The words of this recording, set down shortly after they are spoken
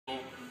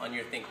on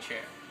your think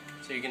chair.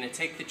 So you're going to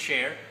take the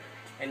chair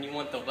and you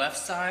want the left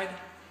side,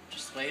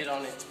 just lay it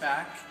on its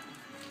back,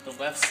 the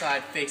left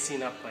side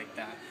facing up like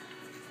that.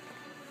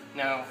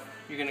 Now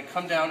you're going to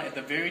come down at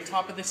the very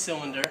top of the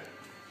cylinder.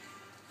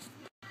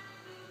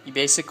 You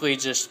basically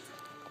just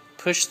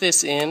push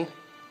this in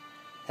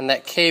and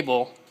that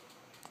cable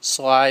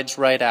slides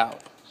right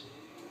out.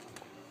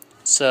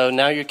 So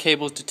now your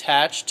cable is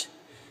detached,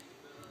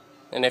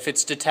 and if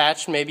it's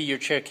detached, maybe your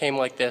chair came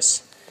like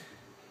this.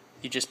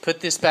 You just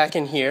put this back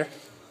in here.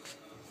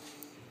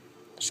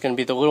 There's going to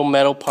be the little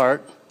metal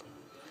part.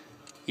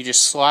 You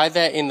just slide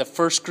that in the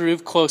first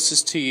groove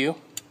closest to you,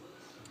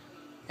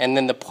 and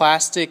then the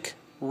plastic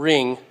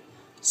ring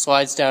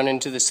slides down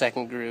into the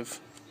second groove,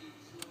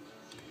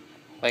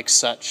 like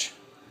such.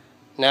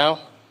 Now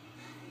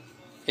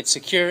it's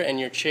secure, and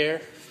your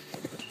chair,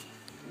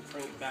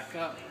 bring it back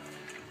up.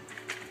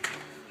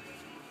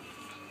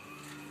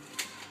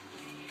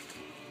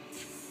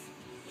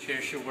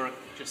 Chair should work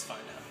just fine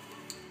now.